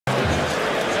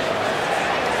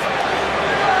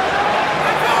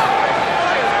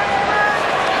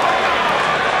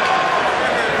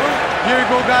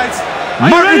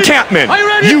Martin Kampmann,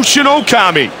 Yushin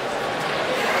Okami.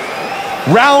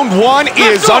 Round one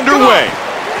is underway.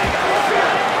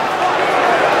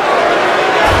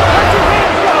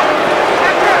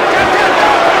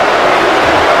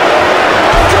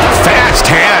 Fast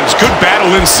hands, good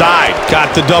battle inside.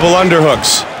 Got the double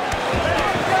underhooks.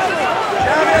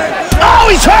 Oh,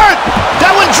 he's hurt!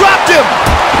 That one dropped him!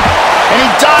 And he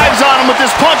dives on him with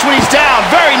this punch when he's down.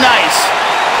 Very nice.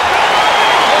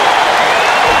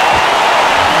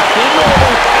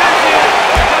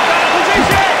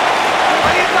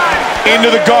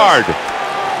 Into the guard.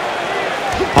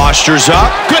 Postures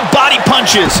up. Good body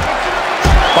punches.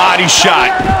 Body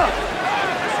shot.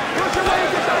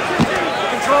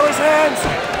 Control his hands.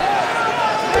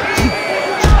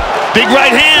 Big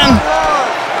right hand.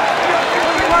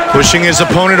 Pushing his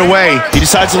opponent away. He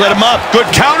decides to let him up. Good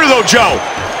counter though, Joe.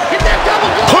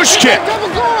 Push kick.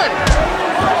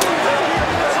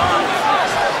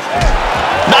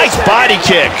 Nice body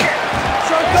kick.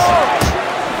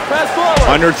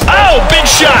 Under. Oh, big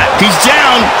shot. He's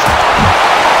down.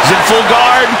 He's in full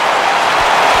guard.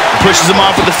 Pushes him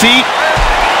off with the feet.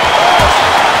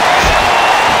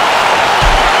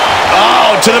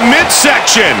 Oh, to the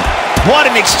midsection. What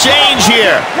an exchange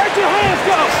here. Let your hands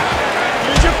go.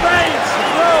 Use your feints.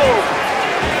 Move.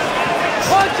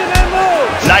 Punch and then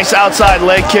move. Nice outside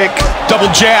leg kick. Double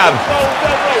jab.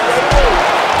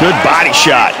 Good body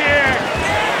shot.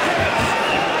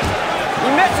 He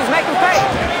misses, make him pay.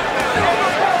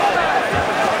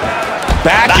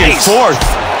 Back and Nice. forth.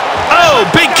 Oh,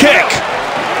 big kick.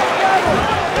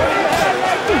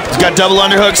 He's got double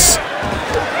underhooks.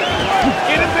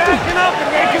 Get him backing up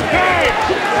and make him pay.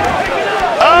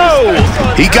 Oh,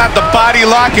 He got the body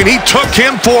lock and he took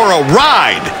him for a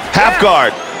ride. half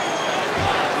guard.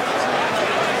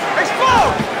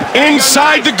 Explode.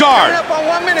 Inside the guard. Up on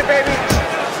 1 minute, baby.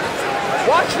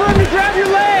 Watch for him to grab your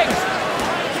legs.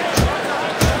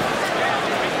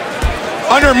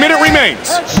 Under a minute remains.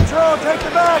 Head control, take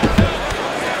the back.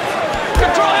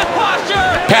 Control that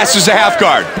posture. Passes a half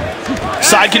guard.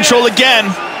 Side control again.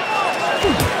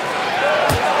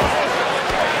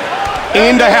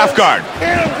 Into half guard.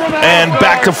 And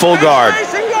back to full guard.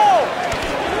 Nice and go.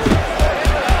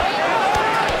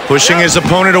 Pushing his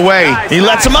opponent away. He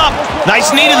lets him up.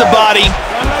 Nice knee to the body.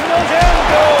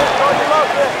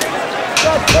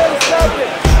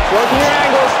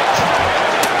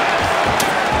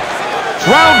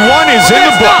 Round one is in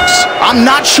the books. I'm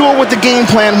not sure what the game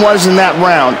plan was in that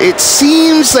round. It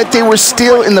seems that they were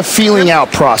still in the feeling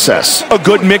out process. A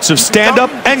good mix of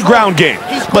stand-up and ground game,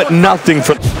 but nothing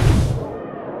for...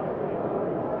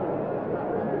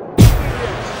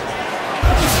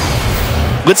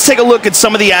 Let's take a look at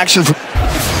some of the action.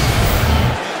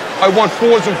 I want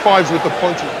 4s and 5s with the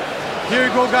punches. Here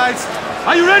you go, guys.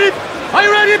 Are you ready? Are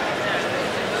you ready?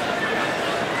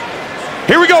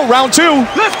 Here we go, round two.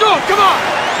 Let's go. Come on.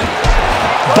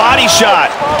 Body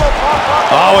shot.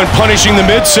 Oh, and punishing the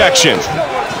midsection.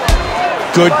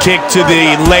 Good kick to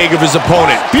the leg of his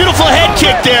opponent. Beautiful head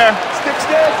kick there.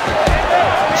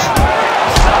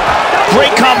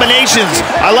 Great combinations.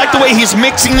 I like the way he's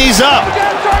mixing these up.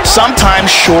 Sometimes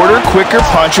shorter, quicker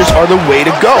punches are the way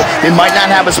to go. They might not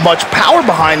have as much power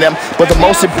behind them, but the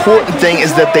most important thing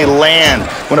is that they land.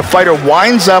 When a fighter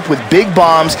winds up with big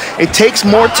bombs, it takes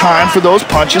more time for those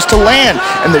punches to land.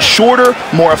 And the shorter,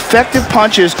 more effective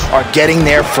punches are getting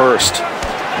there first.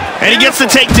 And he gets the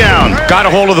takedown. Got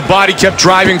a hold of the body, kept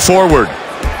driving forward.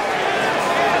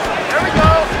 There we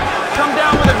go. Come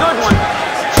down with a good one.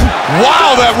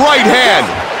 Wow, that right hand.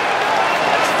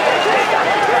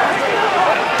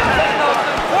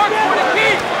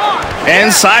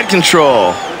 And side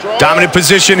control. Dominant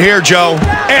position here, Joe.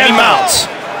 And he mounts.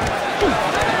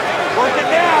 Work it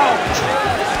down.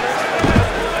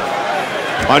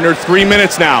 Under 3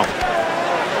 minutes now. You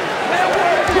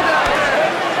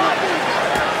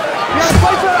gotta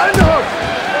fight for that underhook.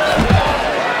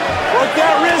 Work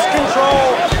that wrist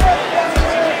control.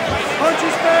 Punch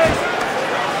his face.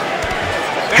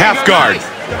 Half guard.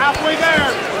 You're halfway there.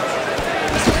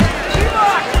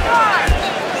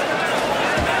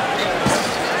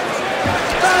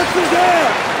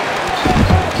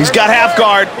 He's got half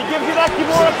guard. He gives you that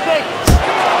Kimura stick.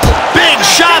 Big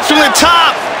shots from the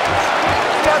top.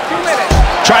 You got 2 minutes.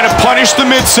 Trying to punish the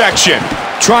midsection.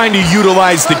 Trying to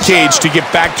utilize the cage to get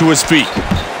back to his feet.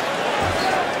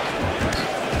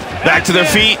 Back to their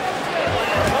feet.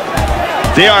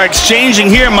 They are exchanging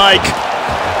here, Mike.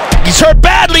 He's hurt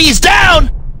badly. He's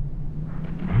down.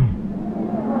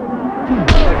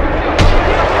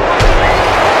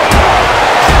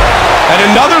 And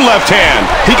another left hand.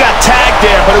 He got tagged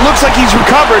there, but it looks like he's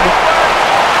recovered.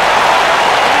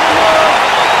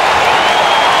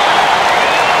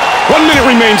 1 minute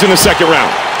remains in the second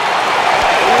round.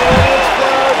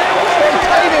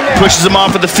 Pushes him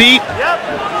off of the feet.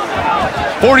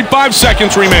 45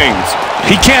 seconds remains.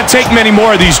 He can't take many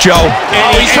more of these, Joe.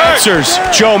 And he answers.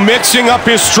 Joe mixing up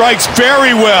his strikes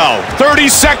very well. 30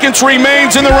 seconds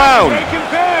remains in the round. Keep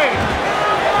going.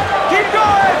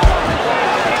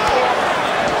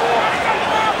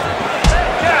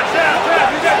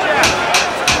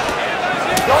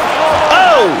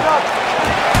 Oh!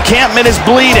 Kampmann is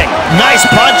bleeding. Nice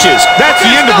punches. That's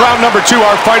the end of round number 2.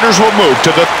 Our fighters will move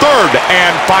to the third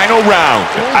and final round.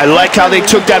 I like how they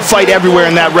took that fight everywhere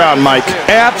in that round, Mike.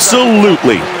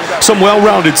 Absolutely. Some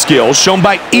well-rounded skills shown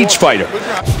by each fighter.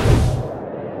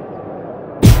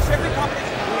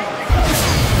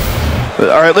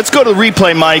 All right, let's go to the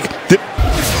replay, Mike.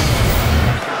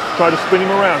 Try to spin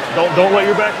him around. Don't let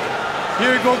your back.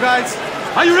 Here we go, guys.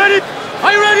 Are you ready?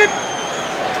 Are you ready?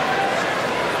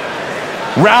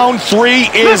 Round 3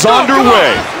 is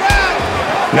underway.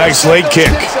 Nice leg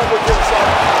kick.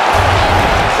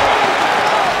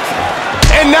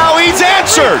 And now he's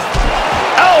answered.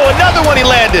 Oh, another one he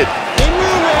landed.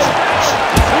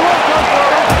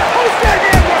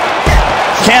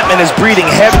 Kampmann is breathing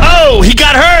heavy. Oh, he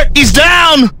got hurt. He's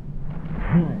down.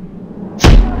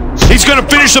 He's going to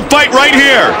finish the fight right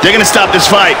here. They're going to stop this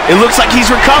fight. It looks like he's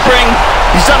recovering.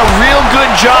 He's done a real good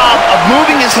job of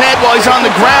moving his head while he's on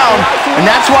the ground, and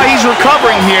that's why he's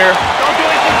recovering here.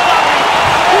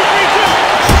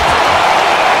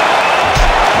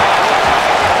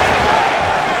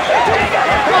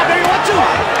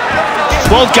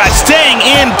 Both guys staying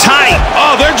in tight.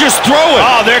 Oh, they're just throwing.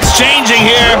 Oh, they're exchanging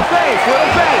here.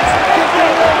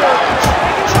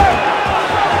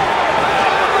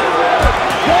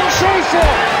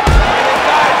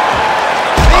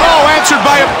 Oh, answered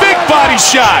by a big body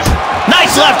shot.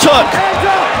 Nice left hook.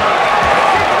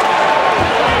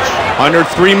 Under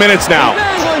 3 minutes now.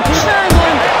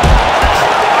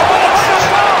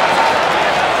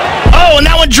 Oh, and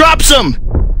that one drops him.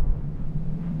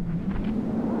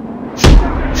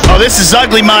 Oh, this is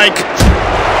ugly, Mike.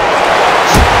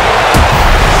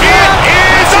 It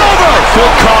is over.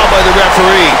 Good call by the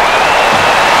referee.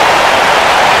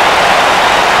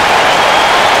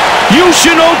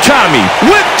 Okami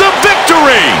with the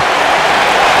victory.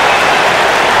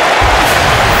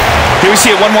 Here we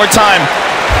see it one more time.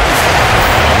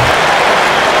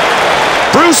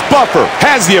 Bruce Buffer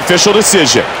has the official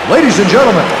decision. Ladies and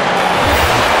gentlemen,